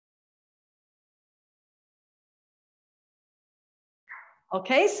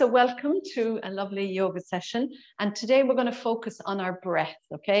Okay, so welcome to a lovely yoga session. And today we're going to focus on our breath,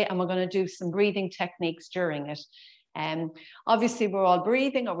 okay? And we're going to do some breathing techniques during it. Obviously we're all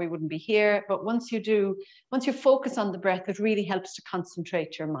breathing or we wouldn't be here, but once you focus on the breath, it really helps to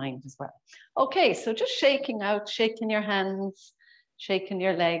concentrate your mind as well. Okay, so just shaking out, shaking your hands, shaking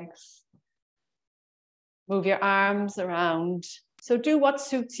your legs. Move your arms around. So do what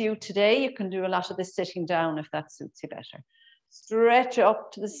suits you today. You can do a lot of this sitting down if that suits you better. Stretch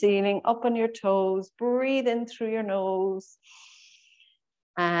up to the ceiling, up on your toes, breathe in through your nose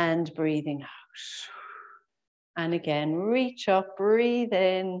and breathing out. And again, reach up, breathe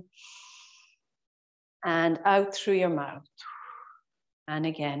in and out through your mouth. And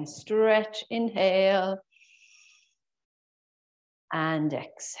again, stretch, inhale and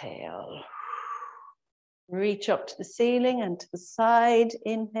exhale. Reach up to the ceiling and to the side,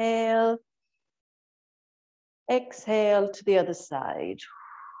 inhale. Exhale to the other side.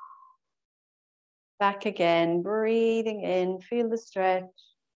 Back again, breathing in, feel the stretch.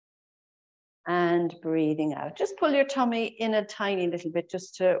 And breathing out. Just pull your tummy in a tiny little bit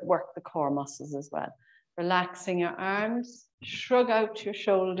just to work the core muscles as well. Relaxing your arms, shrug out your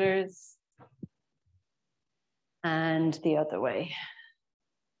shoulders. And the other way.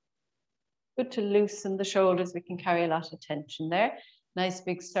 Good to loosen the shoulders. We can carry a lot of tension there. Nice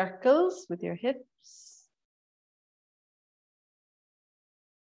big circles with your hips.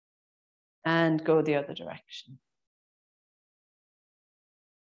 And go the other direction.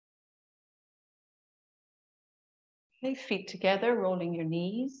 Okay, feet together, rolling your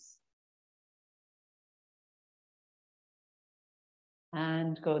knees.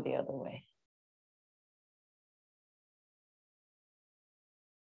 And go the other way.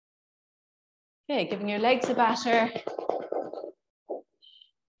 Okay, giving your legs a batter.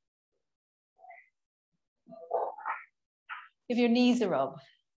 Give your knees a rub.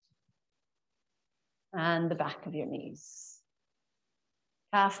 And the back of your knees.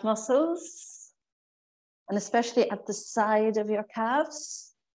 Calf muscles, and especially at the side of your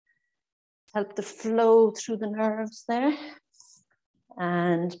calves. Help the flow through the nerves there.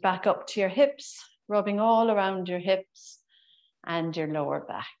 And back up to your hips, rubbing all around your hips and your lower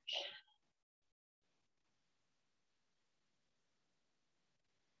back.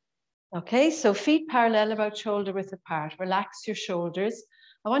 Okay, so feet parallel, about shoulder width apart. Relax your shoulders.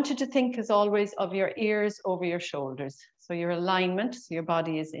 I want you to think, as always, of your ears over your shoulders. So your alignment, so your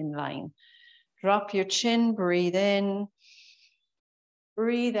body is in line. Drop your chin, breathe in.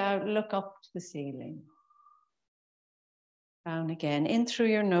 Breathe out, look up to the ceiling. Down again, in through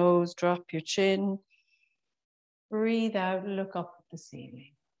your nose, drop your chin. Breathe out, look up at the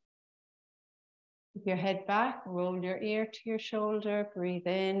ceiling. Keep your head back, roll your ear to your shoulder, breathe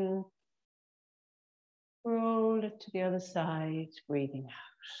in. Roll it to the other side, breathing out.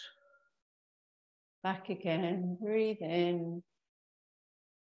 Back again, breathe in.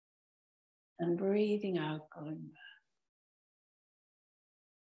 And breathing out, going back.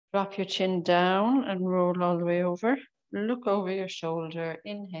 Drop your chin down and roll all the way over. Look over your shoulder,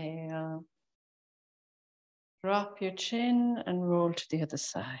 inhale. Drop your chin and roll to the other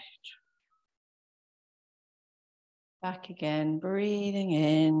side. Back again, breathing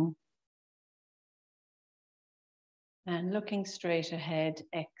in. And looking straight ahead,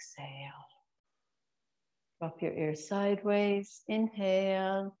 exhale. Drop your ear sideways,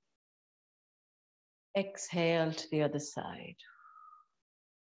 inhale. Exhale to the other side.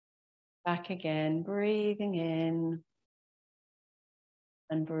 Back again, breathing in.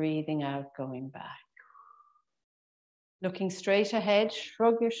 And breathing out, going back. Looking straight ahead,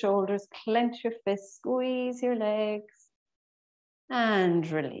 shrug your shoulders, clench your fists, squeeze your legs. And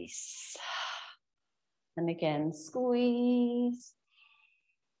release. And again, squeeze.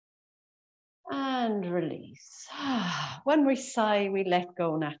 And release. When we sigh, we let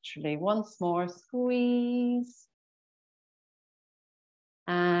go naturally. Once more, squeeze.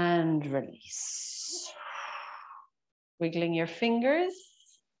 And release. Wiggling your fingers.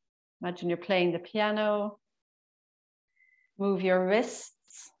 Imagine you're playing the piano. Move your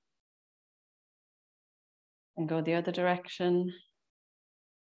wrists. And go the other direction.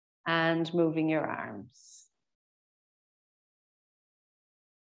 And moving your arms.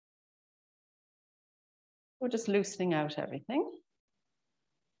 We're just loosening out everything.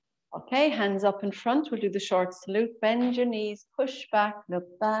 Okay, hands up in front. We'll do the short salute. Bend your knees, push back,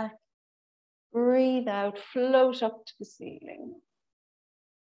 look back. Breathe out, float up to the ceiling.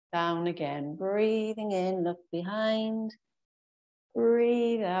 Down again, breathing in, look behind.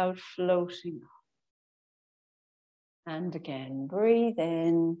 Breathe out, floating up. And again, breathe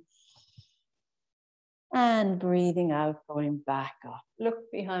in. And breathing out, going back up.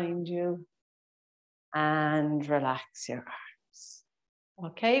 Look behind you and relax your arms.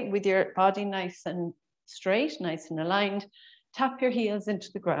 Okay, with your body nice and straight, nice and aligned, tap your heels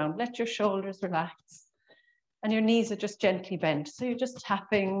into the ground. Let your shoulders relax. And your knees are just gently bent. So you're just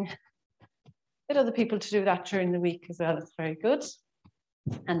tapping. Get other people to do that during the week as well. It's very good.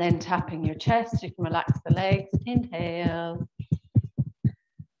 And then tapping your chest. You can relax the legs. Inhale.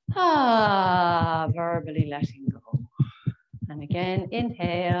 Verbally letting go. And again,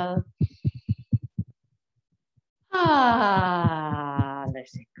 inhale.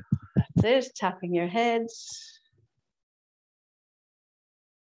 Letting go. That's it. Tapping your head.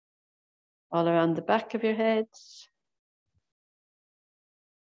 All around the back of your head.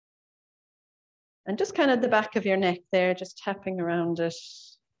 And just kind of the back of your neck there, just tapping around it.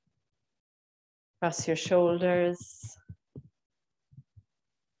 Across your shoulders.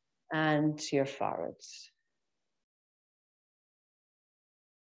 And to your forehead.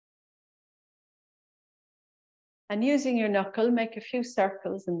 And using your knuckle, make a few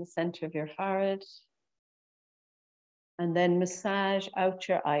circles in the center of your forehead. And then massage out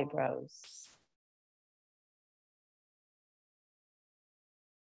your eyebrows.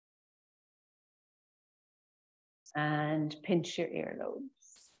 And pinch your earlobes.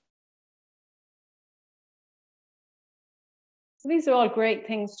 So these are all great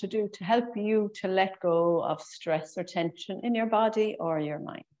things to do to help you to let go of stress or tension in your body or your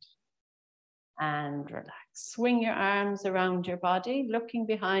mind. And relax. Swing your arms around your body, looking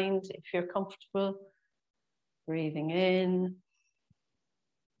behind if you're comfortable. Breathing in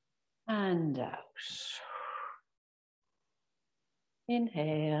and out.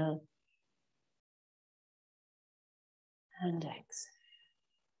 Inhale and exhale.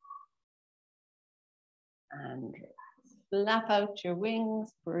 And relax. Flap out your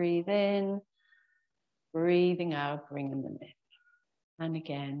wings, breathe in, breathing out, bringing them in. And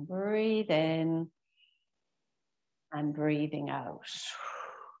again, breathe in and breathing out.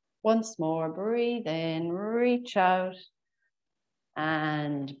 Once more, breathe in, reach out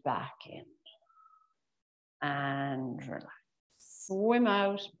and back in. And relax. Swim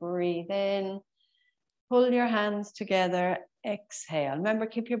out, breathe in, pull your hands together, exhale. Remember,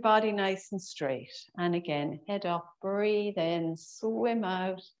 keep your body nice and straight. And again, head up, breathe in, swim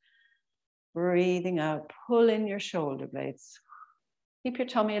out, breathing out, pull in your shoulder blades. Keep your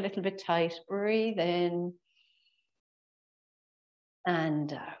tummy a little bit tight, breathe in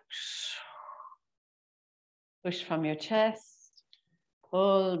and out. Push from your chest,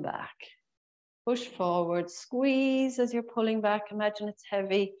 pull back, push forward, squeeze as you're pulling back. Imagine it's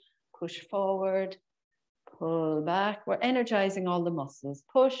heavy, push forward, pull back. We're energizing all the muscles.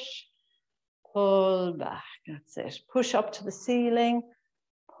 Push, pull back, that's it. Push up to the ceiling,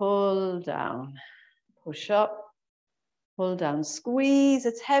 pull down, push up, pull down, squeeze.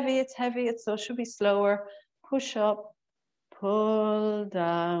 It's heavy, so it should be slower. Push up, pull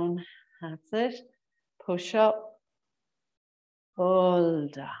down, that's it. Push up, pull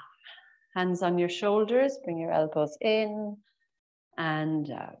down. Hands on your shoulders, bring your elbows in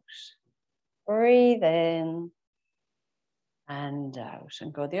and out. Breathe in and out.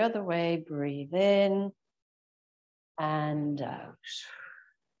 And go the other way, breathe in and out.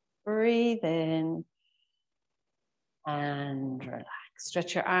 Breathe in and relax.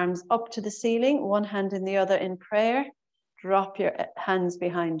 Stretch your arms up to the ceiling, one hand in the other in prayer. Drop your hands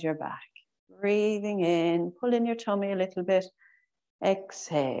behind your back. Breathing in, pull in your tummy a little bit.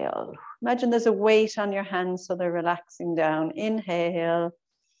 Exhale. Imagine there's a weight on your hands so they're relaxing down. Inhale.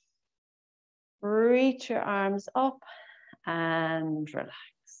 Reach your arms up and relax.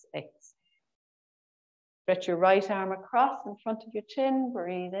 Exhale. Stretch your right arm across in front of your chin.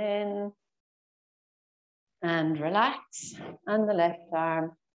 Breathe in and relax. And the left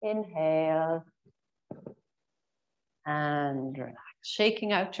arm. Inhale and relax.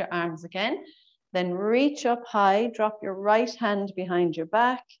 Shaking out your arms again. Then reach up high, drop your right hand behind your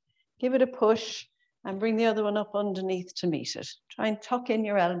back, give it a push and bring the other one up underneath to meet it. Try and tuck in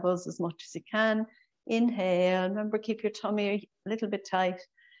your elbows as much as you can. Inhale, remember keep your tummy a little bit tight.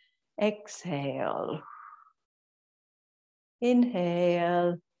 Exhale.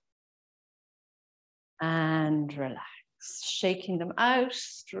 Inhale and relax. Shaking them out,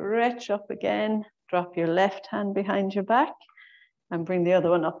 stretch up again, drop your left hand behind your back. And bring the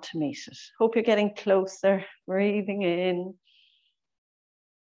other one up to meet it. Hope you're getting closer. Breathing in.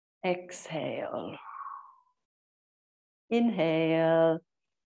 Exhale. Inhale.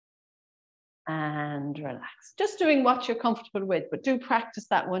 And relax. Just doing what you're comfortable with, but do practice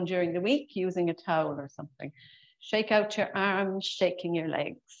that one during the week using a towel or something. Shake out your arms, shaking your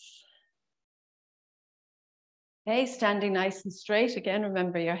legs. Okay, standing nice and straight. Again,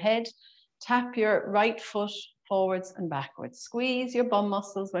 remember your head. Tap your right foot forwards and backwards. Squeeze your bum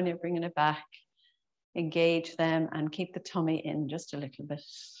muscles when you're bringing it back. Engage them and keep the tummy in just a little bit.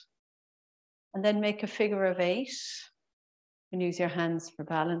 And then make a figure of 8 and use your hands for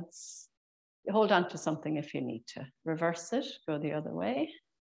balance. You hold on to something if you need to. Reverse it, go the other way.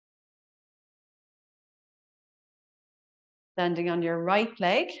 Standing on your right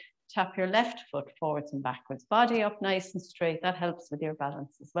leg, tap your left foot forwards and backwards. Body up nice and straight. That helps with your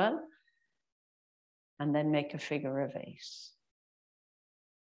balance as well. And then make a figure of 8.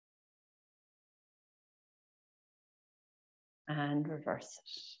 And reverse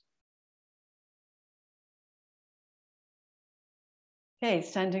it. Okay,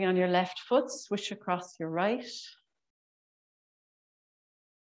 standing on your left foot, swish across your right.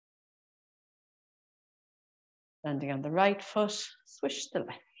 Standing on the right foot, swish the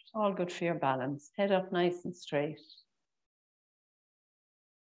left. All good for your balance. Head up nice and straight.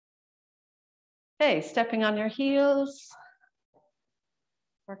 Okay, stepping on your heels.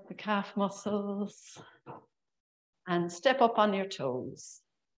 Work the calf muscles. And step up on your toes.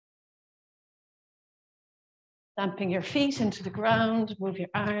 Stamping your feet into the ground, move your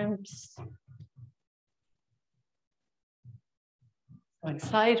arms. Going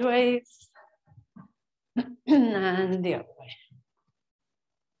sideways. And the other way.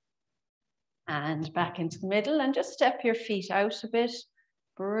 And back into the middle, and just step your feet out a bit.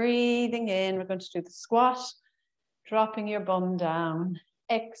 Breathing in, we're going to do the squat. Dropping your bum down.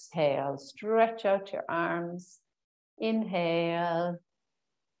 Exhale, stretch out your arms. Inhale.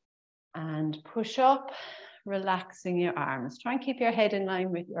 And push up, relaxing your arms. Try and keep your head in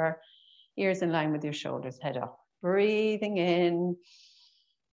line with your ears in line with your shoulders, head up. Breathing in.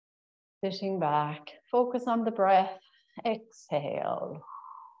 Sitting back, focus on the breath, exhale.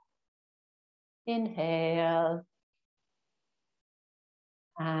 Inhale.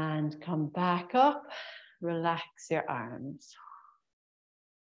 And come back up, relax your arms.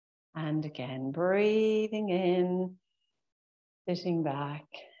 And again, breathing in, sitting back,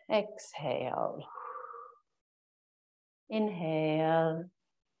 exhale. Inhale.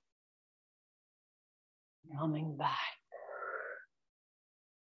 Coming back.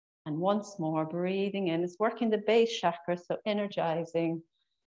 And once more, breathing in. It's working the base chakra, so energizing.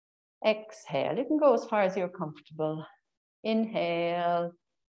 Exhale. You can go as far as you're comfortable. Inhale.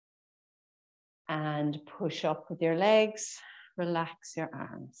 And push up with your legs. Relax your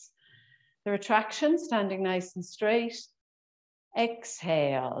arms. The retraction, standing nice and straight.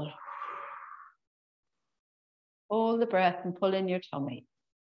 Exhale. Hold the breath and pull in your tummy.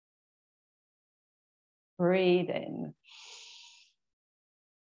 Breathe in.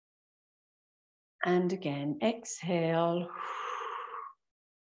 And again, exhale.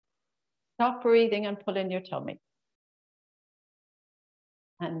 Stop breathing and pull in your tummy.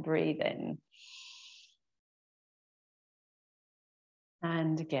 And breathe in.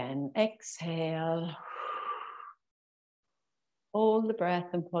 And again, exhale. Hold the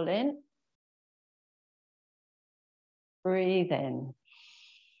breath and pull in. Breathe in.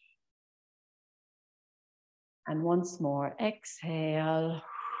 And once more, exhale.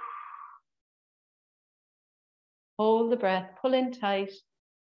 Hold the breath, pull in tight.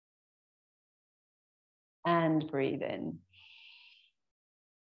 And breathe in.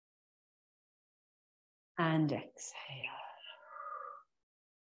 And exhale.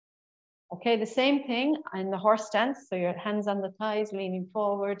 Okay, the same thing in the horse stance. So your hands on the thighs, leaning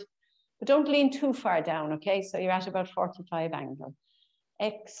forward. But don't lean too far down, okay? So you're at about 45 angle.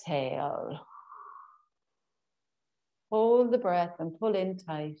 Exhale. Hold the breath and pull in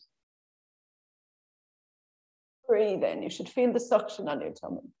tight. Breathe in. You should feel the suction on your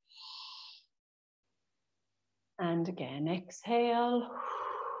tummy. And again, exhale.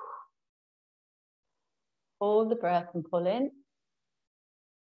 Hold the breath and pull in.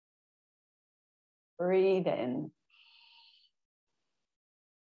 Breathe in.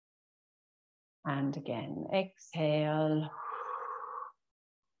 And again, exhale.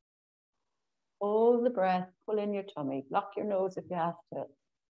 Hold the breath, pull in your tummy. Block your nose if you have to.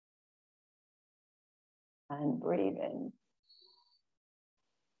 And breathe in.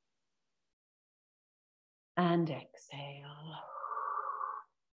 And exhale.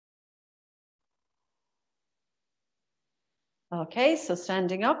 Okay, so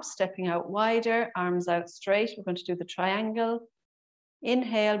standing up, stepping out wider, arms out straight. We're going to do the triangle.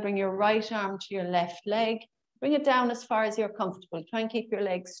 Inhale, bring your right arm to your left leg. Bring it down as far as you're comfortable. Try and keep your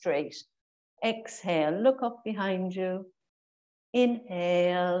legs straight. Exhale, look up behind you.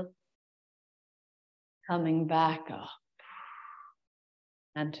 Inhale. Coming back up.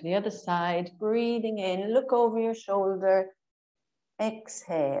 And to the other side, breathing in, look over your shoulder,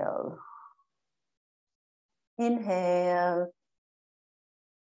 exhale, inhale,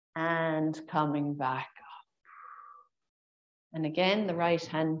 and coming back up. And again, the right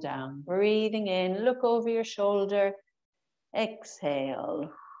hand down, breathing in, look over your shoulder,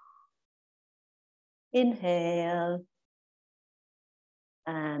 exhale, inhale,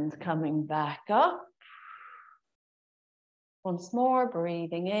 and coming back up. Once more,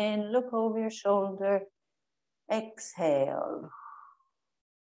 breathing in, look over your shoulder, exhale,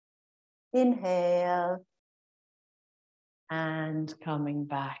 inhale, and coming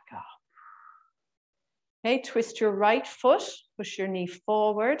back up. Okay, twist your right foot, push your knee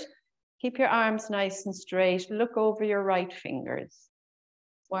forward, keep your arms nice and straight, look over your right fingers.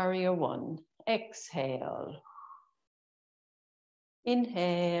 Warrior one, exhale,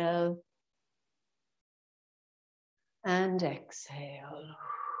 inhale, and exhale.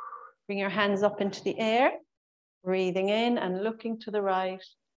 Bring your hands up into the air, breathing in and looking to the right,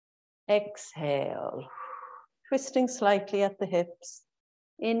 exhale, twisting slightly at the hips,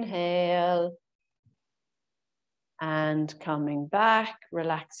 inhale, and coming back,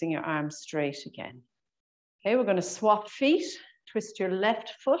 relaxing your arms straight again. Okay, we're going to swap feet, twist your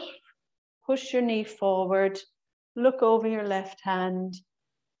left foot, push your knee forward, look over your left hand,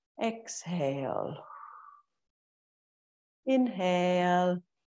 exhale, inhale,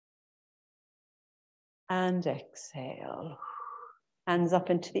 and exhale. Hands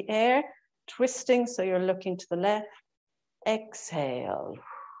up into the air, twisting so you're looking to the left, exhale,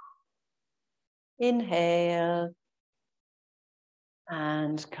 inhale,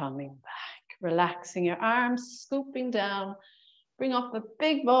 and coming back. Relaxing your arms, scooping down, bring up a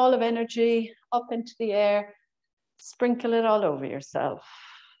big ball of energy up into the air, sprinkle it all over yourself.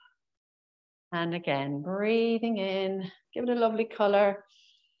 And again, breathing in, give it a lovely color,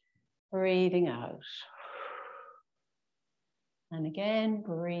 breathing out. And again,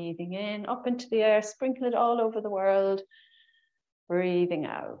 breathing in, up into the air, sprinkle it all over the world, breathing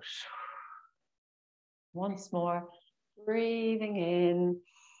out. Once more, breathing in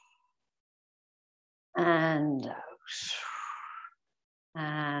and out.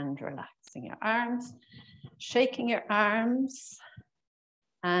 And relaxing your arms, shaking your arms,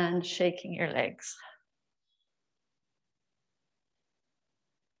 and shaking your legs.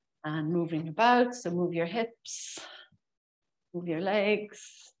 And moving about, so move your hips, move your legs,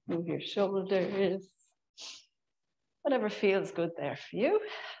 move your shoulders, whatever feels good there for you.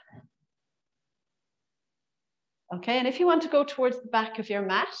 Okay, and if you want to go towards the back of your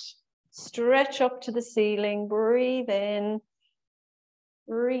mat, stretch up to the ceiling, breathe in,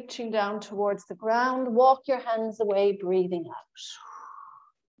 reaching down towards the ground, walk your hands away, breathing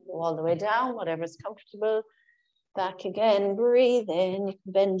out. Go all the way down, whatever's comfortable. Back again, breathe in. You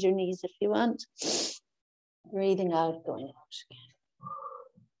can bend your knees if you want. Breathing out, going out again.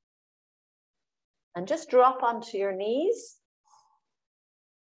 And just drop onto your knees.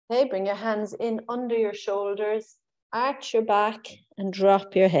 Okay, bring your hands in under your shoulders, arch your back and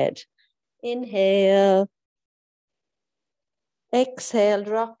drop your head. Inhale. Exhale,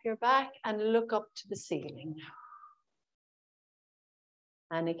 drop your back and look up to the ceiling.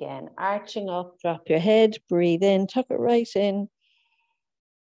 And again, arching up, drop your head, breathe in, tuck it right in.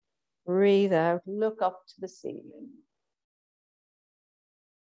 Breathe out, look up to the ceiling.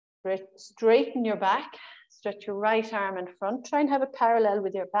 Straighten your back, stretch your right arm in front. Try and have it parallel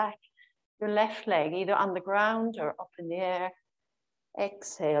with your back. Your left leg, either on the ground or up in the air.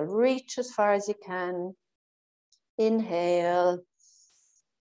 Exhale, reach as far as you can. Inhale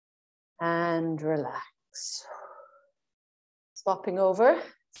and relax. Swapping over,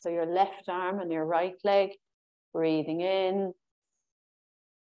 so your left arm and your right leg, breathing in,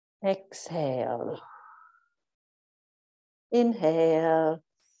 exhale, inhale,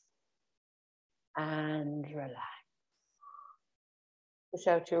 and relax. Push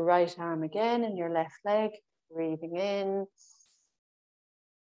out your right arm again and your left leg, breathing in,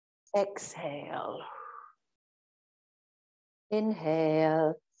 exhale,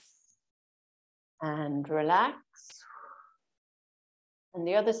 inhale, and relax. And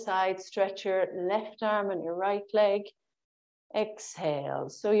the other side, stretch your left arm and your right leg. Exhale.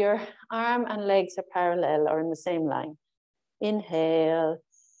 So your arm and legs are parallel or in the same line. Inhale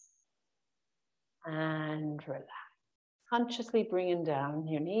and relax. Consciously bringing down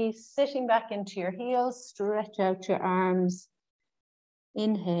your knees, sitting back into your heels, stretch out your arms.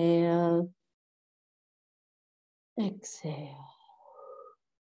 Inhale. Exhale.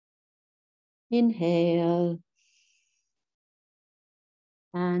 Inhale.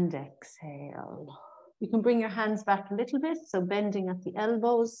 And exhale. You can bring your hands back a little bit, so bending at the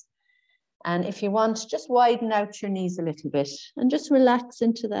elbows. And if you want, just widen out your knees a little bit and just relax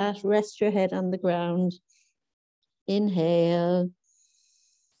into that. Rest your head on the ground. Inhale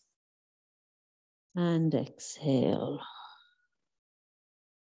and exhale.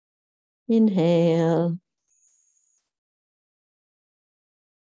 Inhale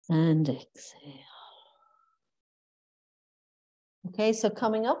and exhale. Okay, so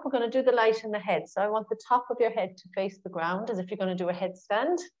coming up, we're going to do the light in the head. So I want the top of your head to face the ground as if you're going to do a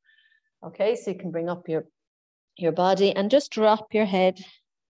headstand. Okay, so you can bring up your body and just drop your head,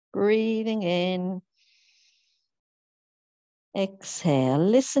 breathing in. Exhale,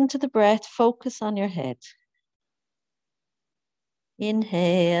 listen to the breath, focus on your head.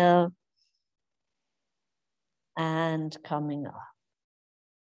 Inhale and coming up.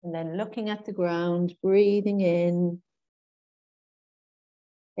 And then looking at the ground, breathing in.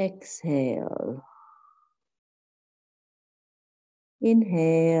 Exhale.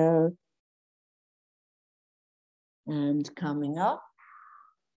 Inhale and coming up.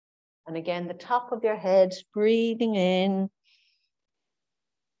 And again, the top of your head, breathing in.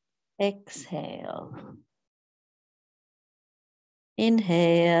 Exhale.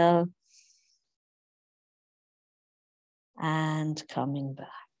 Inhale. And coming back.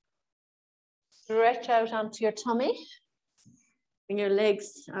 Stretch out onto your tummy. Bring your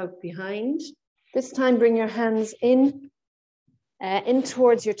legs out behind. This time, bring your hands in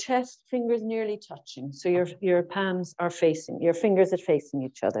towards your chest, fingers nearly touching. So your palms are facing, your fingers are facing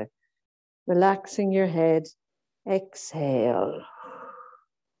each other. Relaxing your head. Exhale.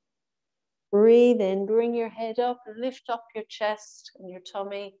 Breathe in, bring your head up, lift up your chest and your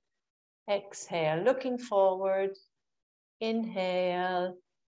tummy. Exhale, looking forward. Inhale.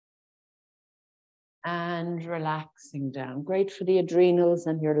 And relaxing down. Great for the adrenals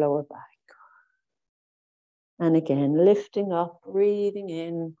and your lower back. And again, lifting up, breathing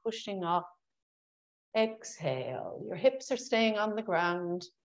in, pushing up. Exhale. Your hips are staying on the ground.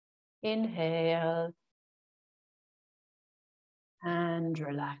 Inhale. And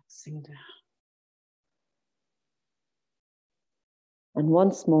relaxing down. And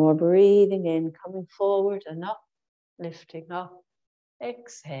once more, breathing in, coming forward and up, lifting up.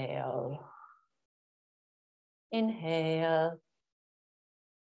 Exhale. Inhale.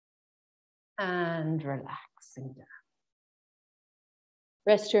 And relaxing down.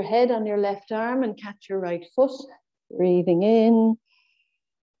 Rest your head on your left arm and catch your right foot. Breathing in.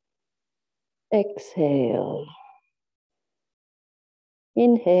 Exhale.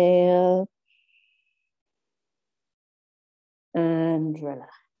 Inhale. And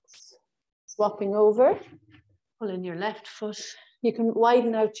relax. Swapping over. Pull in your left foot. You can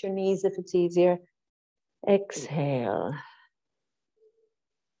widen out your knees if it's easier. Exhale.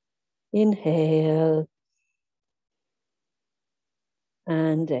 Inhale.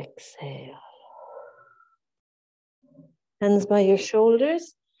 And exhale. Hands by your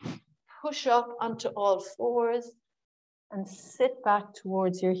shoulders. Push up onto all fours and sit back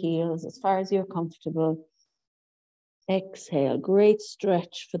towards your heels as far as you're comfortable. Exhale. Great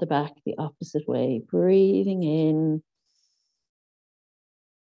stretch for the back the opposite way. Breathing in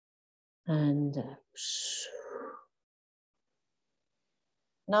and out.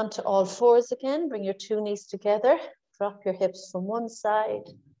 And onto all fours again. Bring your two knees together. Drop your hips from one side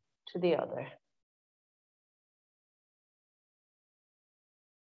to the other.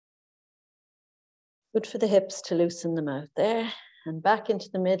 Good for the hips to loosen them out there. And back into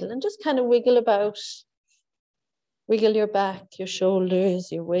the middle and just kind of wiggle about. Wiggle your back, your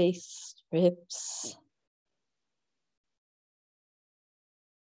shoulders, your waist, your hips.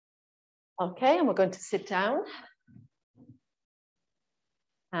 Okay, and we're going to sit down.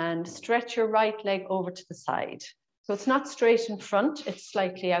 And stretch your right leg over to the side. So it's not straight in front, it's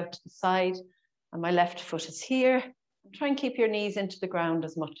slightly out to the side. And my left foot is here. And try and keep your knees into the ground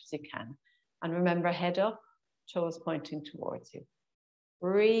as much as you can. And remember, head up, toes pointing towards you.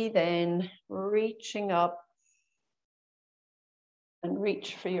 Breathe in, reaching up. And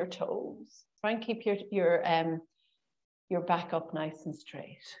reach for your toes. Try and keep your back up nice and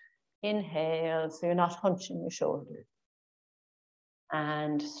straight. Inhale, so you're not hunching your shoulders.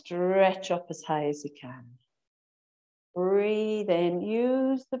 And stretch up as high as you can. Breathe in,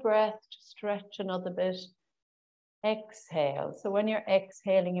 use the breath to stretch another bit. Exhale, so when you're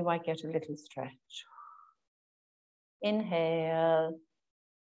exhaling, you might get a little stretch. Inhale.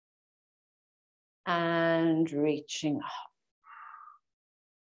 And reaching up.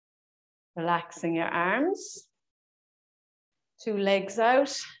 Relaxing your arms. Two legs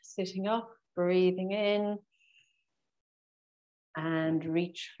out, sitting up, breathing in. And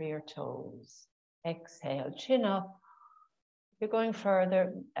reach for your toes. Exhale, chin up. If you're going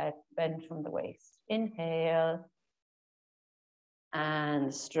further, bend from the waist. Inhale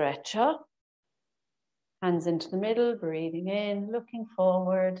and stretch up. Hands into the middle, breathing in, looking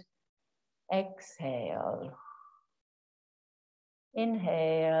forward. Exhale.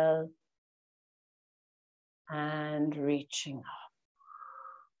 Inhale and reaching up.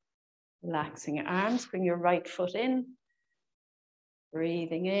 Relaxing your arms, bring your right foot in.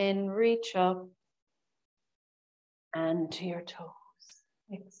 Breathing in, reach up and to your toes.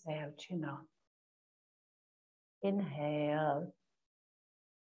 Exhale, chin up. Inhale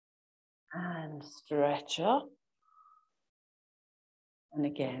and stretch up. And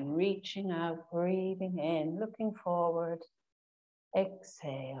again, reaching out, breathing in, looking forward.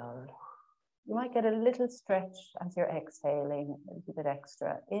 Exhale. You might get a little stretch as you're exhaling, a little bit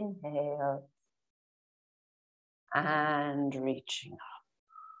extra. Inhale and reaching up.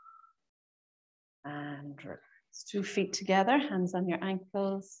 And relax. 2 feet together, hands on your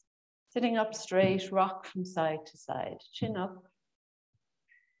ankles. Sitting up straight, rock from side to side. Chin up.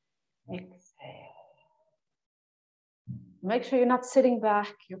 Exhale. Make sure you're not sitting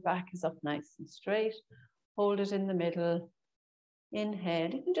back. Your back is up nice and straight. Hold it in the middle.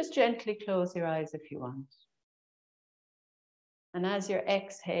 Inhale. You can just gently close your eyes if you want. And as you're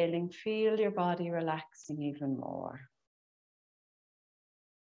exhaling, feel your body relaxing even more.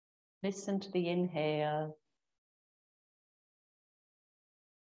 Listen to the inhale.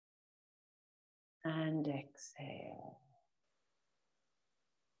 And exhale.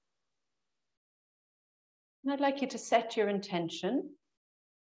 And I'd like you to set your intention.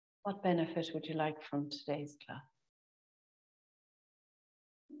 What benefit would you like from today's class?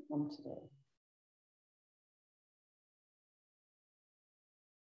 From today.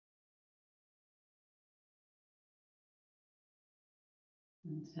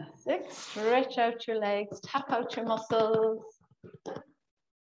 Fantastic. Stretch out your legs, tap out your muscles.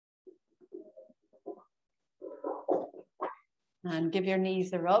 And give your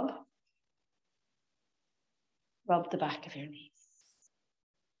knees a rub. Rub the back of your knees.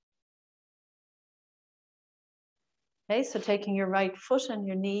 Okay, so taking your right foot on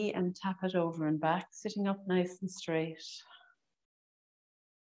your knee and tap it over and back, sitting up nice and straight.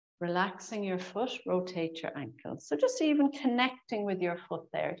 Relaxing your foot, rotate your ankle. So just even connecting with your foot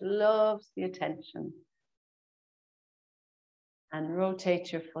there, it loves the attention. And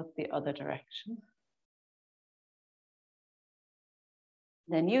rotate your foot the other direction.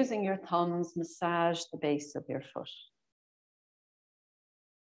 Then using your thumbs, massage the base of your foot.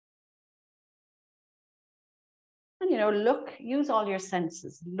 And look, use all your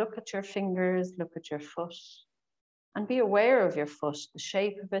senses. Look at your fingers, look at your foot. And be aware of your foot, the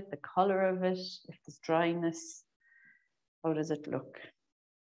shape of it, the color of it, if there's dryness, how does it look?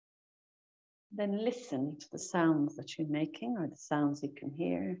 Then listen to the sounds that you're making or the sounds you can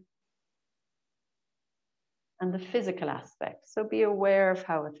hear. And the physical aspect. So be aware of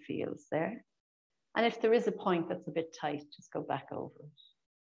how it feels there. And if there is a point that's a bit tight, just go back over it.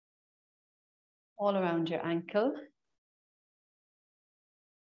 All around your ankle.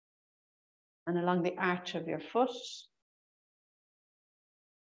 And along the arch of your foot.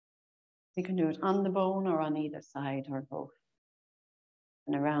 You can do it on the bone or on either side or both.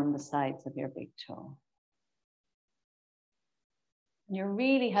 And around the sides of your big toe. And you're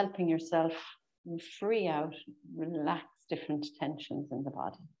really helping yourself free out, relax different tensions in the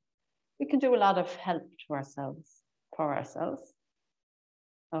body. We can do a lot of help to ourselves, for ourselves.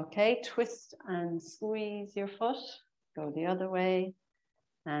 Okay, twist and squeeze your foot. Go the other way.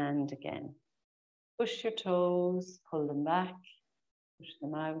 And again, push your toes, pull them back, push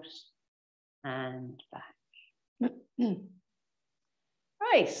them out and back.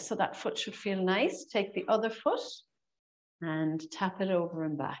 Right, so that foot should feel nice. Take the other foot and tap it over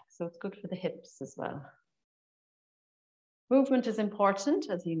and back. So it's good for the hips as well. Movement is important,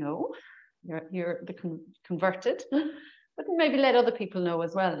 as you know. You're converted, but maybe let other people know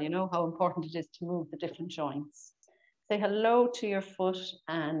as well, how important it is to move the different joints. Say hello to your foot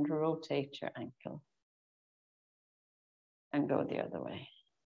and rotate your ankle. And go the other way.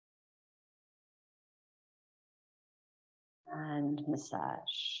 And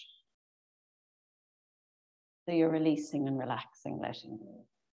massage. So you're releasing and relaxing, letting go.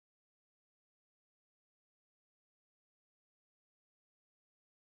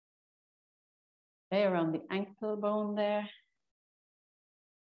 Okay, around the ankle bone there.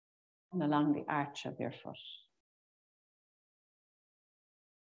 And along the arch of your foot.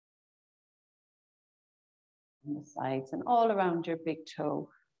 And the sides and all around your big toe.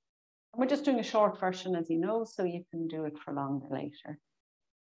 And we're just doing a short version, as you know, so you can do it for longer later.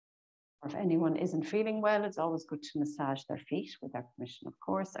 Or if anyone isn't feeling well, it's always good to massage their feet, with their permission, of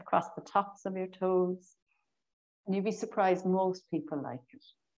course, across the tops of your toes. And you'd be surprised, most people like it.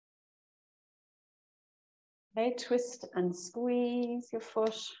 Okay, twist and squeeze your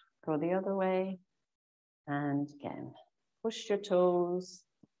foot, go the other way. And again, push your toes,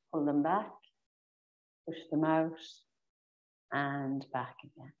 pull them back, push them out, and back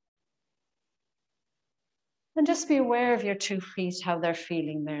again. And just be aware of your 2 feet, how they're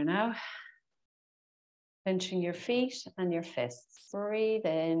feeling there now. Clenching your feet and your fists. Breathe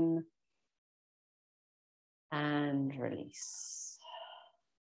in and release.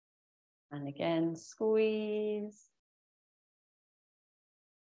 And again, squeeze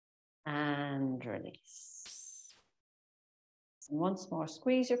and release. And once more,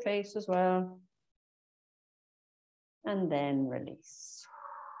 squeeze your face as well. And then release.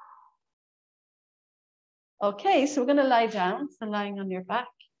 Okay, so we're going to lie down, so lying on your back.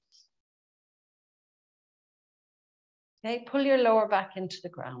 Okay, pull your lower back into the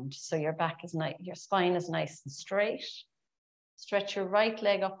ground so your back is nice, your spine is nice and straight. Stretch your right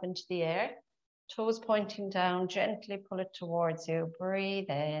leg up into the air, toes pointing down, gently pull it towards you.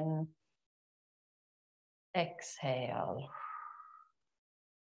 Breathe in, exhale.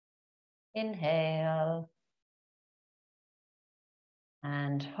 Inhale.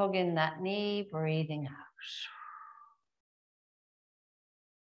 And hug in that knee, breathing out.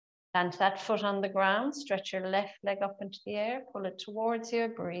 Plant that foot on the ground, stretch your left leg up into the air, pull it towards you,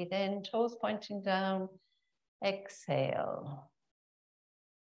 breathe in, toes pointing down, exhale.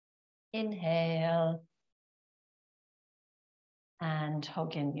 Inhale. And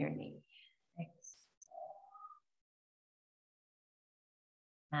hug in your knee. Exhale.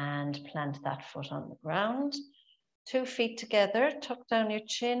 And plant that foot on the ground. 2 feet together, tuck down your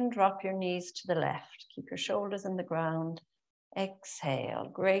chin, drop your knees to the left. Keep your shoulders in the ground. Exhale,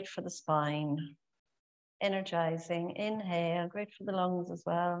 great for the spine. Energizing, inhale, great for the lungs as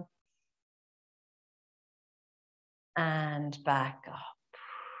well. And back up.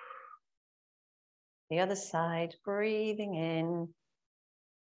 The other side, breathing in.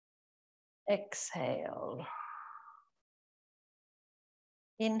 Exhale.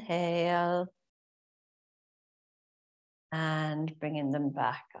 Inhale. And bringing them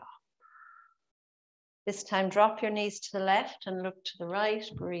back up. This time, drop your knees to the left and look to the right,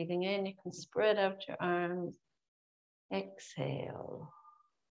 breathing in. You can spread out your arms. Exhale.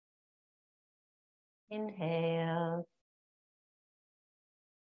 Inhale.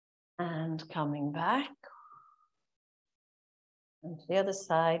 And coming back. And to the other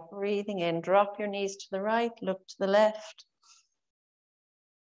side, breathing in. Drop your knees to the right, look to the left.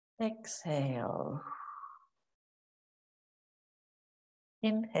 Exhale.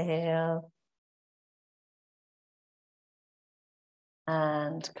 Inhale.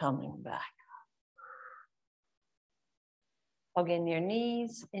 And coming back. Hug in your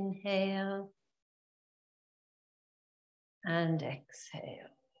knees, inhale. And exhale.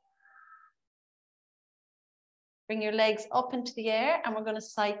 Bring your legs up into the air and we're going to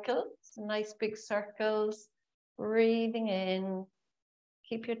cycle. Some nice big circles. Breathing in.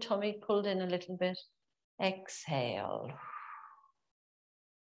 Keep your tummy pulled in a little bit. Exhale.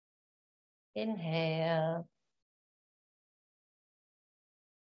 Inhale.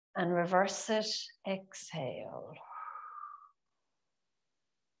 And reverse it. Exhale.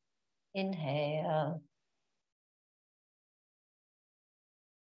 Inhale.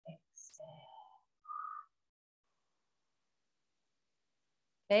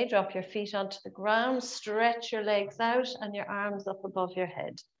 Okay, drop your feet onto the ground, stretch your legs out and your arms up above your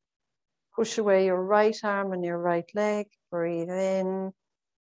head. Push away your right arm and your right leg, breathe in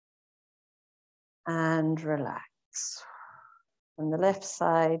and relax. On the left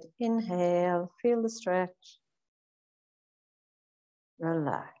side, inhale, feel the stretch,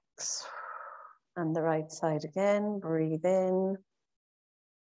 relax. And the right side again, breathe in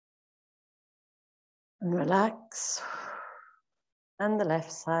and relax. And the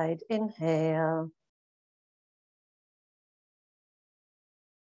left side, inhale.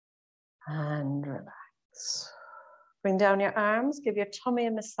 And relax. Bring down your arms, give your tummy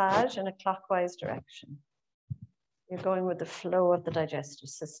a massage in a clockwise direction. You're going with the flow of the digestive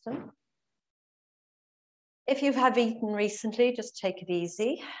system. If you have eaten recently, just take it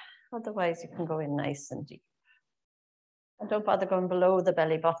easy. Otherwise, you can go in nice and deep. And don't bother going below the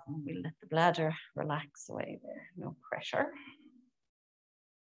belly button. We'll let the bladder relax away there, no pressure.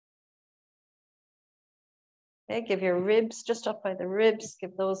 Okay, give your ribs just up by the ribs,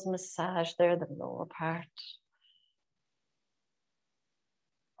 give those a massage there, the lower part.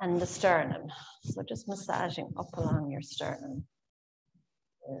 And the sternum. So just massaging up along your sternum.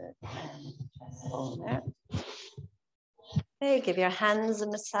 Good. And chest bone there. Okay, give your hands a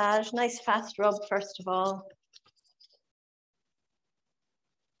massage. Nice fast rub, first of all.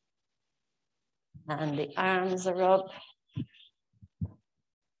 And the arms a rub.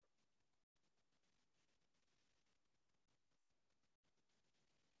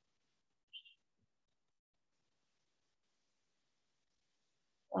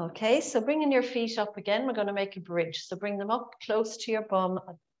 Okay, so bringing your feet up again, we're going to make a bridge. So bring them up close to your bum,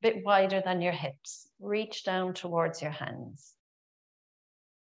 a bit wider than your hips. Reach down towards your hands.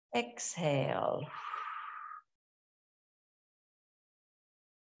 Exhale.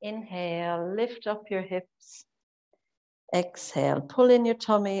 Inhale, lift up your hips. Exhale, pull in your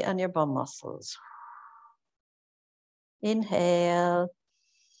tummy and your bum muscles. Inhale.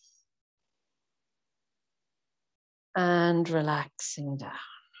 And relaxing down.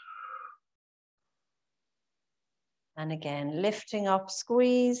 And again, lifting up,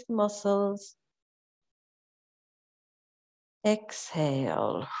 squeeze the muscles.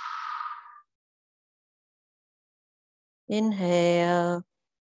 Exhale. Inhale.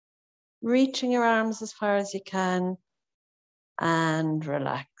 Reaching your arms as far as you can. And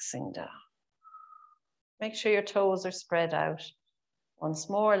relaxing down. Make sure your toes are spread out. Once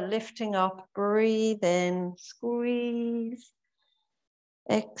more, lifting up, breathe in, squeeze.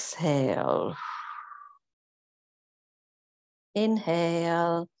 Exhale.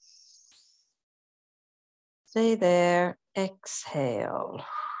 Inhale. Stay there. Exhale.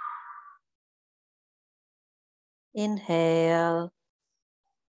 Inhale.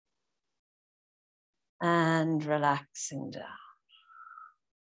 And relaxing down.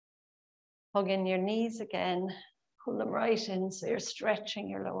 Hug in your knees again. Pull them right in so you're stretching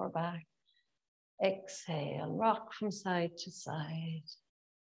your lower back. Exhale, rock from side to side.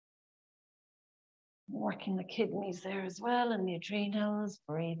 Working the kidneys there as well and the adrenals,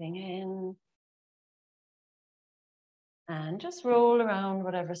 breathing in. And just roll around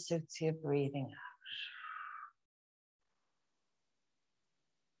whatever suits you, breathing out.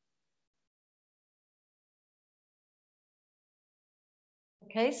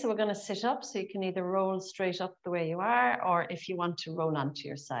 Okay, so we're going to sit up, so you can either roll straight up the way you are, or if you want to roll onto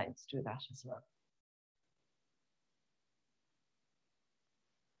your sides, do that as well.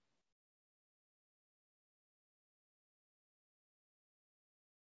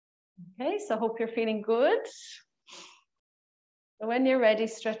 Okay, so I hope you're feeling good. So when you're ready,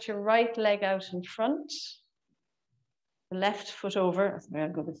 stretch your right leg out in front, the left foot over. I'll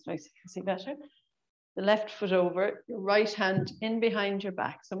go this way so you can see better. The left foot over, your right hand in behind your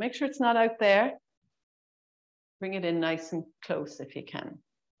back. So make sure it's not out there. Bring it in nice and close if you can.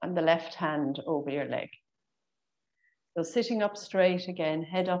 And the left hand over your leg. So sitting up straight again,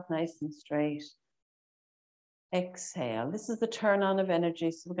 head up nice and straight. Exhale. This is the turn on of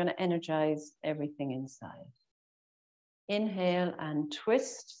energy, so we're going to energize everything inside. Inhale and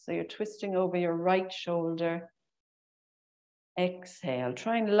twist. So you're twisting over your right shoulder. Exhale.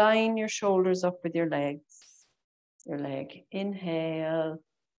 Try and line your shoulders up with your legs. Your leg. Inhale.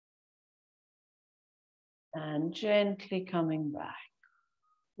 And gently coming back.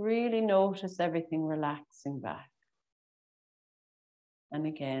 Really notice everything relaxing back. And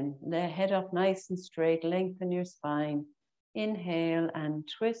again, the head up nice and straight, lengthen your spine. Inhale and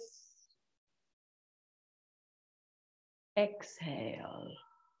twist. Exhale.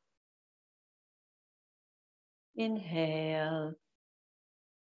 Inhale.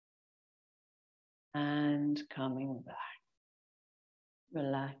 And coming back.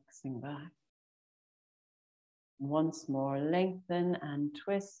 Relaxing back. Once more, lengthen and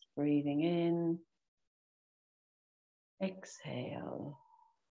twist, breathing in. Exhale.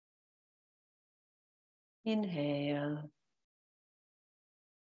 Inhale.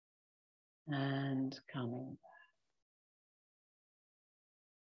 And coming back.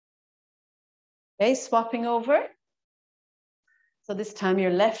 Okay, swapping over. So this time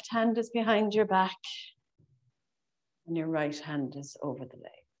your left hand is behind your back and your right hand is over the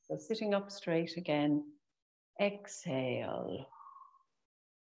leg. So sitting up straight again. Exhale.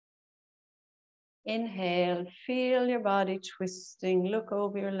 Inhale, feel your body twisting. Look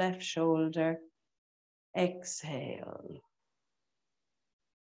over your left shoulder. Exhale.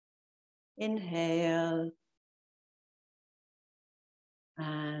 Inhale.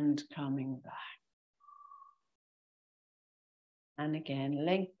 And coming back. And again,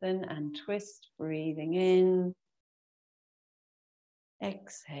 lengthen and twist, breathing in.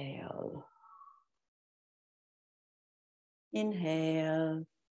 Exhale. Inhale.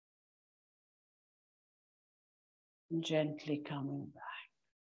 And gently coming back.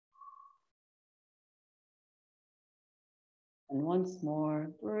 And once more,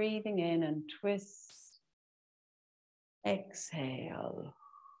 breathing in and twist. Exhale.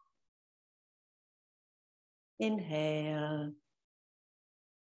 Inhale.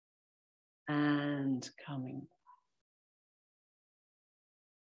 And coming.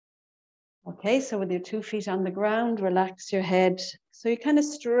 Okay, so with your 2 feet on the ground, relax your head. So you're kind of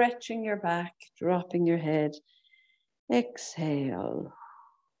stretching your back, dropping your head. Exhale.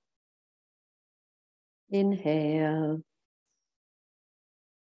 Inhale.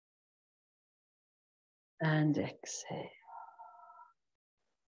 And exhale.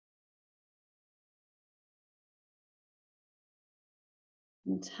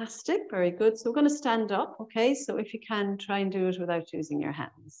 Fantastic, very good. So we're going to stand up, okay? So if you can, try and do it without using your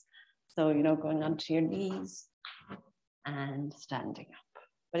hands. So, you know, going onto your knees and standing up.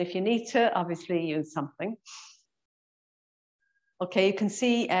 But if you need to, obviously use something. Okay, you can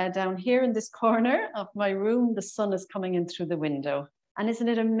see down here in this corner of my room, the sun is coming in through the window. And isn't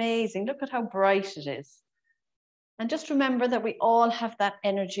it amazing? Look at how bright it is. And just remember that we all have that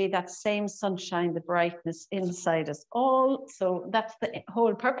energy, that same sunshine, the brightness inside us all. So that's the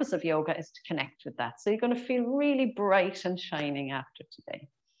whole purpose of yoga, is to connect with that. So you're going to feel really bright and shining after today.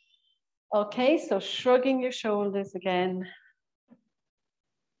 Okay, so shrugging your shoulders again.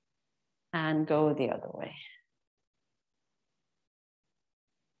 And go the other way.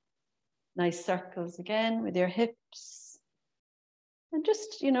 Nice circles again with your hips. And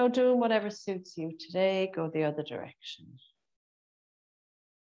just, you know, doing whatever suits you today, go the other direction.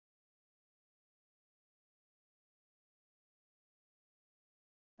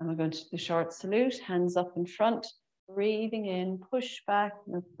 And we're going to do short salute, hands up in front, breathing in, push back,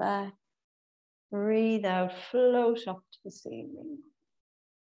 move back. Breathe out, float up to the ceiling.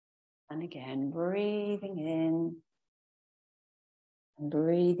 And again, breathing in and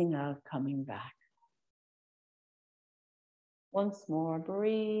breathing out, coming back. Once more,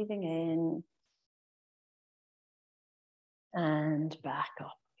 breathing in and back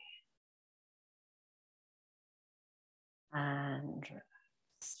up. And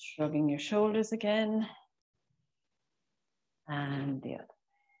shrugging your shoulders again. And the other.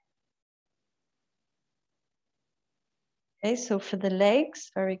 Okay, so for the legs,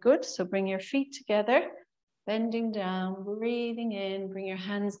 very good. So bring your feet together, bending down, breathing in, bring your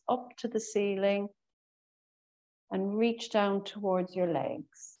hands up to the ceiling and reach down towards your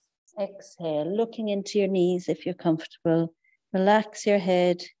legs. Exhale, looking into your knees if you're comfortable. Relax your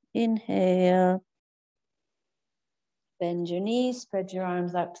head. Inhale. Bend your knees, spread your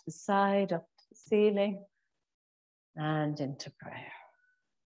arms out to the side, up to the ceiling, and into prayer.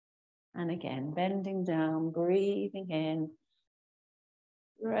 And again, bending down, breathing in,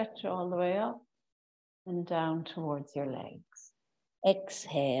 stretch all the way up and down towards your legs.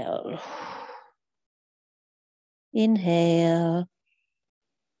 Exhale. Inhale.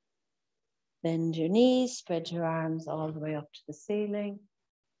 Bend your knees, spread your arms all the way up to the ceiling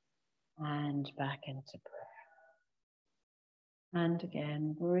and back into prayer. And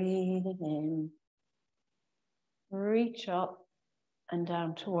again, breathing in, reach up and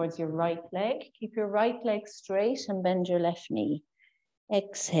down towards your right leg. Keep your right leg straight and bend your left knee.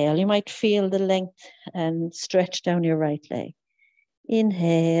 Exhale, you might feel the length and stretch down your right leg.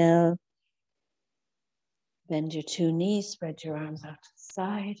 Inhale. Bend your 2 knees, spread your arms out to the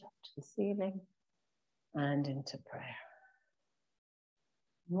side, up to the ceiling, and into prayer.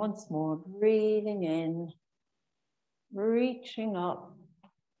 Once more, breathing in, reaching up,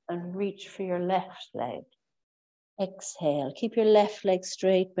 and reach for your left leg. Exhale, keep your left leg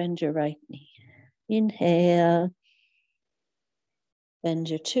straight, bend your right knee. Inhale. Bend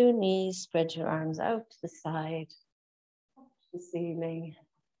your 2 knees, spread your arms out to the side, up to the ceiling,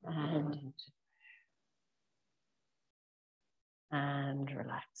 and into and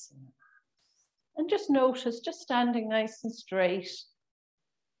relaxing. And just notice, just standing nice and straight,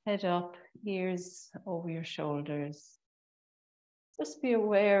 head up, ears over your shoulders. Just be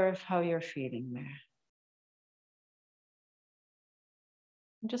aware of how you're feeling there.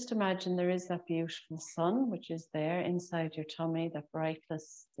 And just imagine there is that beautiful sun, which is there inside your tummy, that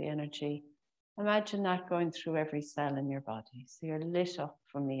brightness, the energy. Imagine that going through every cell in your body. So you're lit up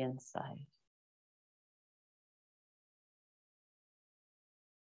from the inside.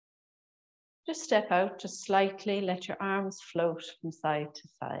 Just step out just slightly, let your arms float from side to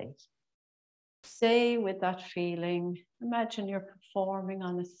side. Stay with that feeling. Imagine you're performing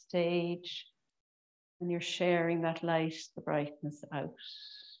on a stage and you're sharing that light, the brightness out.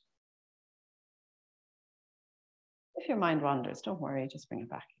 If your mind wanders, don't worry, just bring it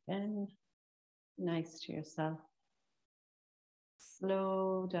back again. Nice to yourself.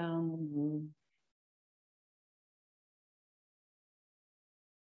 Slow down the move.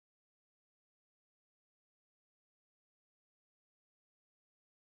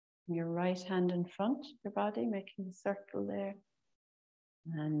 Your right hand in front of your body, making a circle there,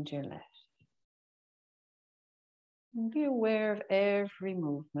 and your left. And be aware of every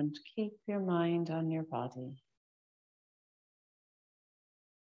movement. Keep your mind on your body.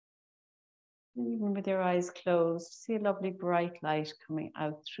 Even with your eyes closed, see a lovely bright light coming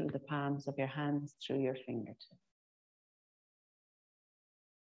out through the palms of your hands, through your fingertips.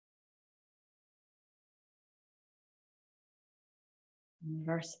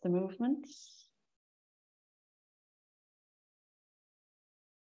 Reverse the movements.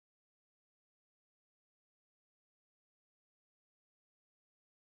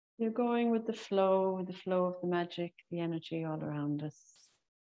 You're going with the flow of the magic, the energy all around us,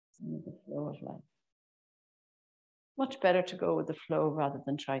 and the flow of life. Much better to go with the flow rather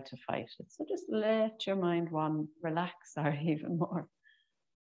than try to fight it. So just let your mind relax even more.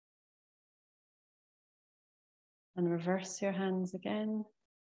 And reverse your hands again.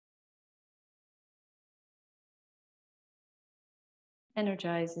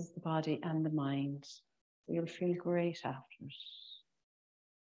 Energizes the body and the mind. You'll feel great after it.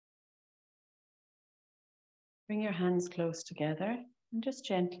 Bring your hands close together and just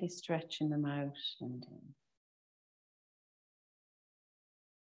gently stretching them out and in.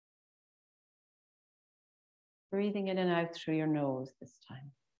 Breathing in and out through your nose this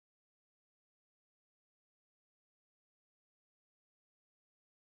time.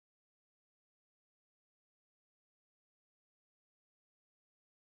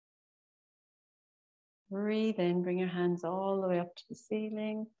 Breathe in, bring your hands all the way up to the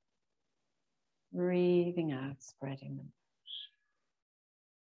ceiling. Breathing out, spreading them.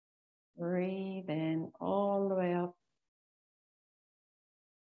 Breathe in all the way up.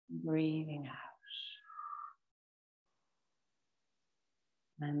 Breathing out.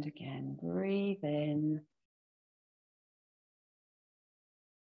 And again, breathe in.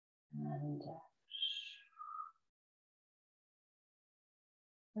 And out.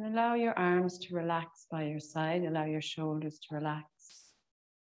 And allow your arms to relax by your side. Allow your shoulders to relax.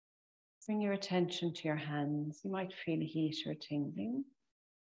 Bring your attention to your hands. You might feel heat or tingling.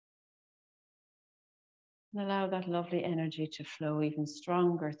 And allow that lovely energy to flow even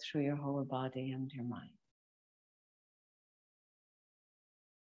stronger through your whole body and your mind.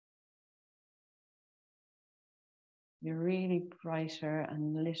 You're really brighter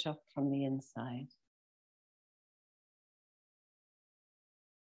and lit up from the inside.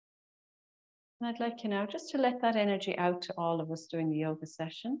 And I'd like you now just to let that energy out to all of us doing the yoga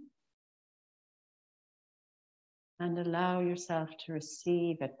session. And allow yourself to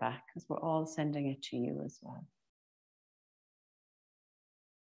receive it back, because we're all sending it to you as well.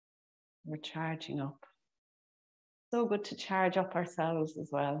 We're charging up. So good to charge up ourselves as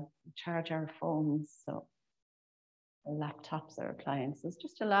well. Charge our phones, so our laptops, our appliances.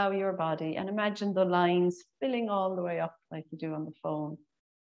 Just allow your body and imagine the lines filling all the way up like you do on the phone.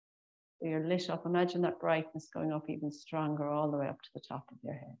 So you're lit up. Imagine that brightness going up even stronger all the way up to the top of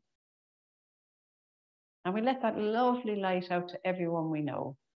your head. And we let that lovely light out to everyone we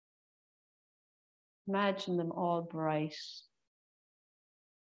know. Imagine them all bright,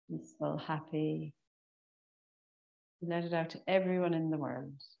 peaceful, happy. Let it out to everyone in the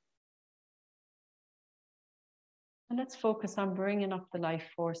world. And let's focus on bringing up the life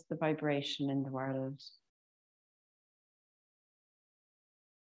force, the vibration in the world.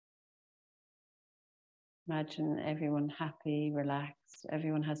 Imagine everyone happy, relaxed.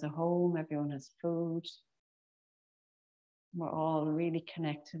 Everyone has a home, everyone has food. We're all really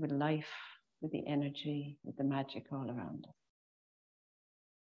connected with life, with the energy, with the magic all around us.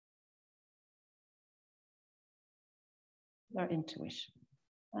 Our intuition.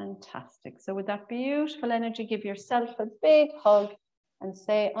 Fantastic. So with that beautiful energy, give yourself a big hug and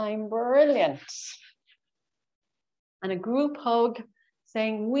say, I'm brilliant. And a group hug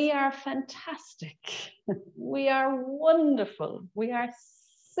saying, we are fantastic. We are wonderful. We are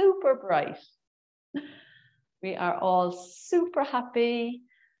super bright. We are all super happy,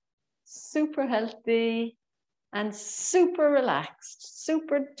 super healthy, and super relaxed,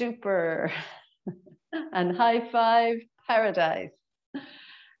 super duper. And high five, paradise.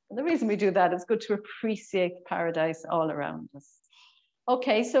 And the reason we do that is good to appreciate paradise all around us.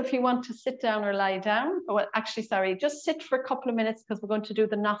 Okay, so if you want to sit down or lie down, well, actually, sorry, just sit for a couple of minutes because we're going to do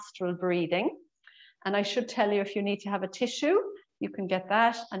the nostril breathing. And I should tell you, if you need to have a tissue, you can get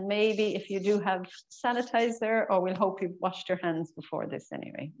that. And maybe if you do have sanitizer, or we'll hope you've washed your hands before this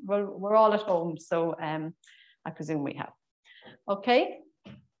anyway. Well, we're all at home, so I presume we have. Okay,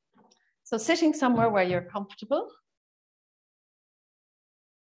 so sitting somewhere where you're comfortable.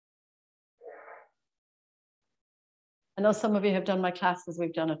 I know some of you have done my classes,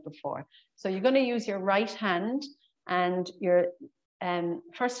 we've done it before. So you're going to use your right hand, and your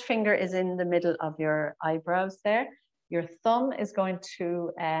first finger is in the middle of your eyebrows there. Your thumb is going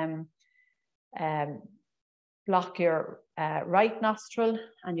to block your right nostril,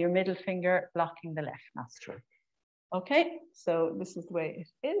 and your middle finger blocking the left nostril. Okay, so this is the way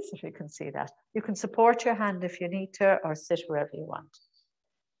it is, if you can see that. You can support your hand if you need to, or sit wherever you want.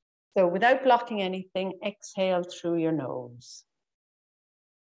 So without blocking anything, exhale through your nose.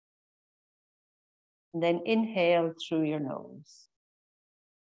 And then inhale through your nose.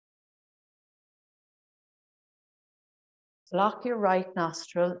 Block your right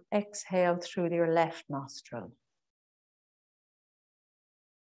nostril, exhale through your left nostril.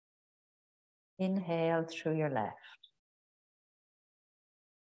 Inhale through your left.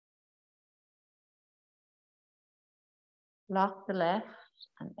 Block the left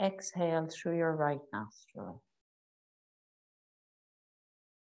and exhale through your right nostril.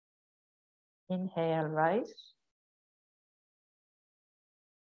 Inhale right.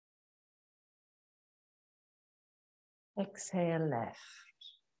 Exhale left.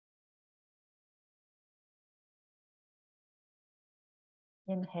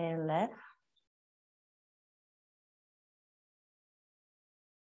 Inhale left.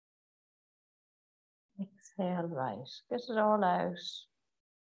 Exhale right. Get it all out.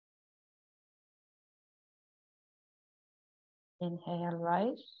 Inhale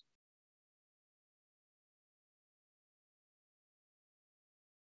right.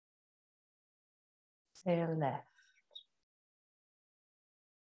 Exhale left.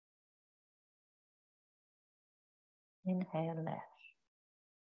 Inhale left.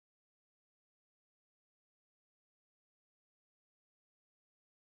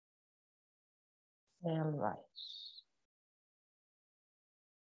 Exhale right.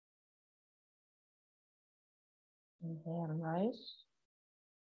 Inhale right.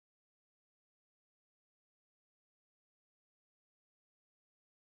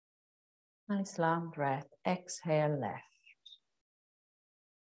 Nice long breath. Exhale left.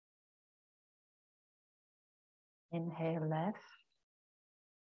 Inhale left.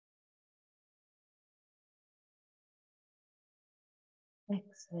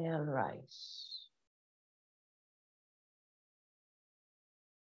 Exhale right.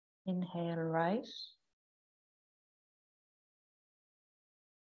 Inhale right.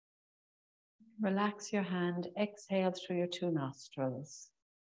 Relax your hand. Exhale through your two nostrils.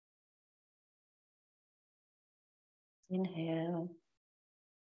 Inhale.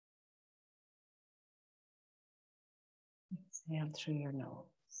 Exhale through your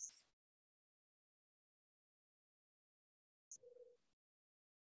nose.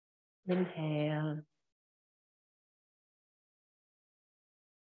 Inhale.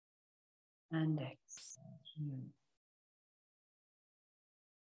 And exhale.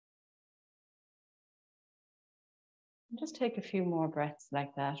 And just take a few more breaths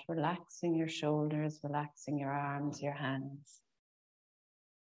like that, relaxing your shoulders, relaxing your arms, your hands.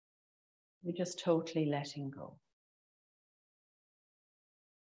 You're just totally letting go.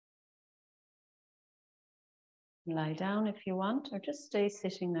 Lie down if you want, or just stay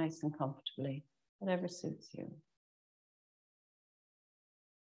sitting nice and comfortably, whatever suits you.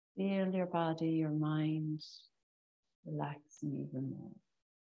 Feel your body, your mind relaxing even more.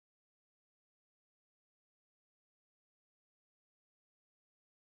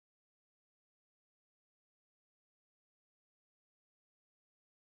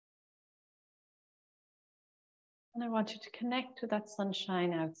 And I want you to connect with that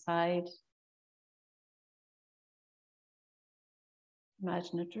sunshine outside.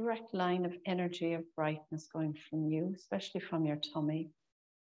 Imagine a direct line of energy, of brightness going from you, especially from your tummy,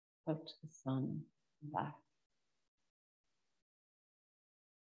 out to the sun and back.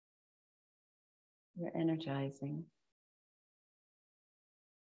 You're energizing.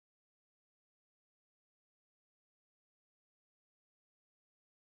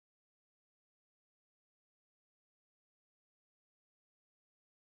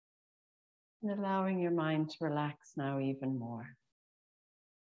 And allowing your mind to relax now even more.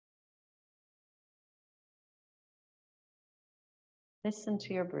 Listen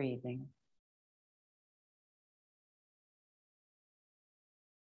to your breathing.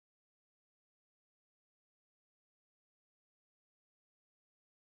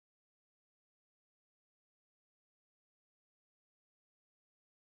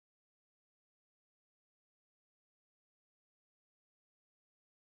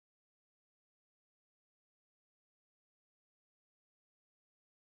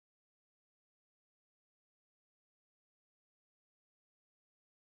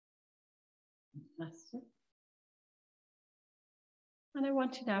 Fantastic. And I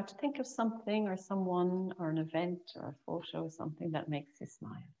want you now to think of something or someone or an event or a photo, something that makes you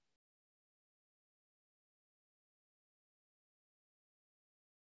smile.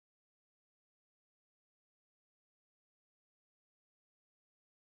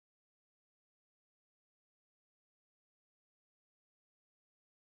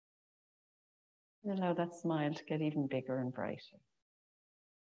 And allow that smile to get even bigger and brighter.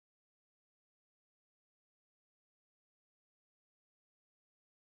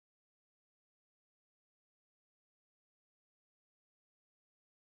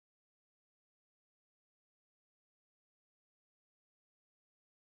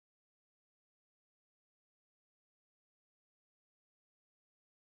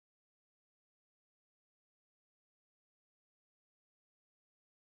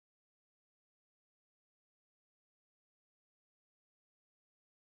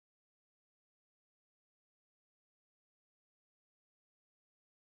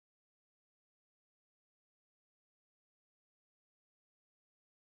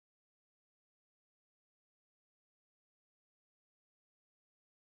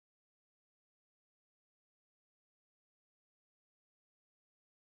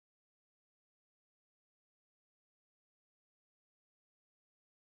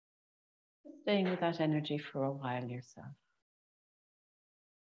 Staying with that energy for a while yourself.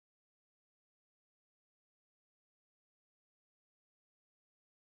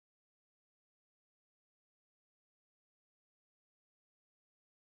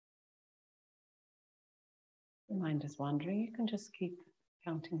 Your mind is wandering, you can just keep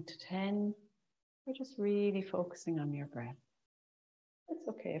counting to 10 or just really focusing on your breath. It's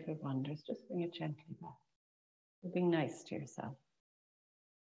okay if it wanders, just bring it gently back. You're being nice to yourself.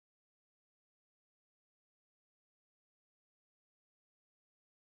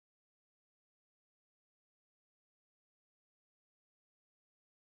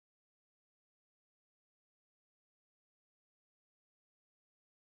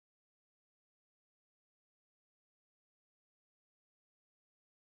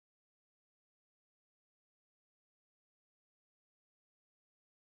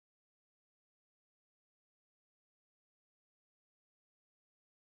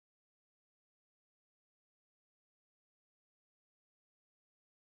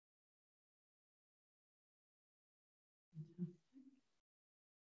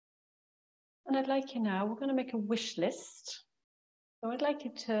 And I'd like you now, we're going to make a wish list. So I'd like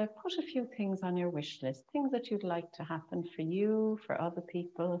you to put a few things on your wish list, things that you'd like to happen for you, for other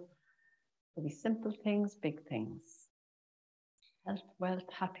people. There'll be simple things, big things. Health,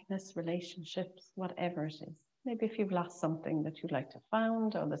 wealth, happiness, relationships, whatever it is. Maybe if you've lost something that you'd like to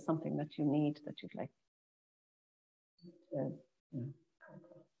find, or there's something that you need that you'd like to,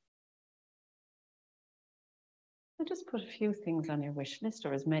 So just put a few things on your wish list,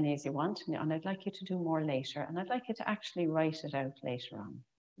 or as many as you want, and I'd like you to do more later. And I'd like you to actually write it out later on.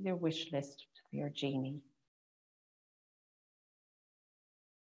 Your wish list for your genie.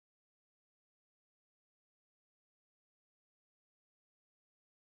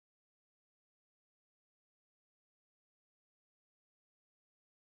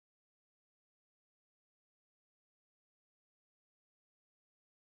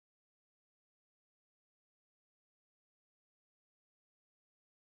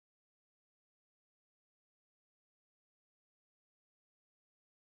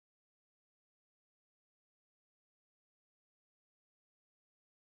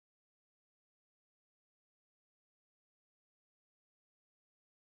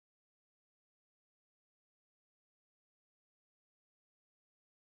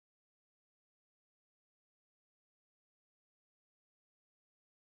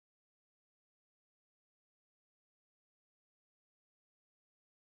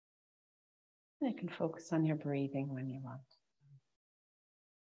 You can focus on your breathing when you want.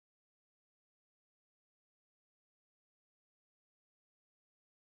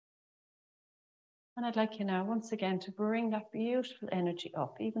 And I'd like you now, once again, to bring that beautiful energy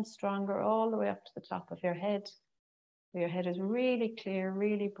up, even stronger, all the way up to the top of your head. Your head is really clear,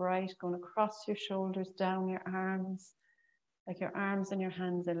 really bright, going across your shoulders, down your arms, like your arms and your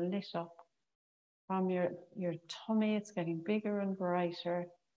hands are lit up. From your tummy, it's getting bigger and brighter,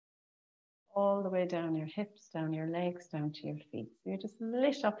 all the way down your hips, down your legs, down to your feet. So you're just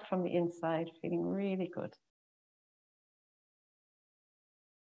lit up from the inside, feeling really good.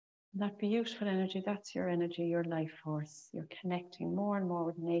 That beautiful energy, that's your energy, your life force. You're connecting more and more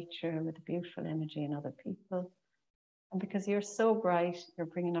with nature, with the beautiful energy in other people. And because you're so bright, you're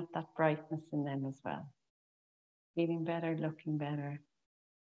bringing up that brightness in them as well. Feeling better, looking better,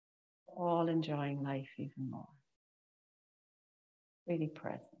 all enjoying life even more. really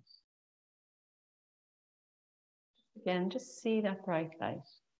present. Again, just see that bright light.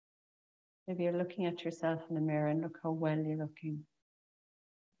 Maybe you're looking at yourself in the mirror and look how well you're looking.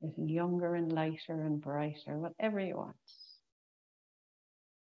 Getting younger and lighter and brighter, whatever you want.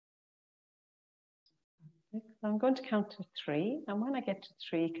 So I'm going to count to 3. And when I get to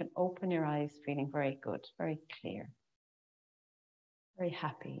 3, you can open your eyes feeling very good, very clear. Very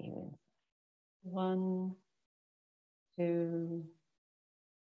happy even. 1, 2,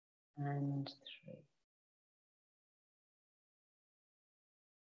 and 3.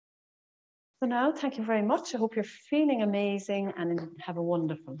 So now, thank you very much. I hope you're feeling amazing and have a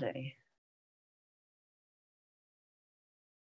wonderful day.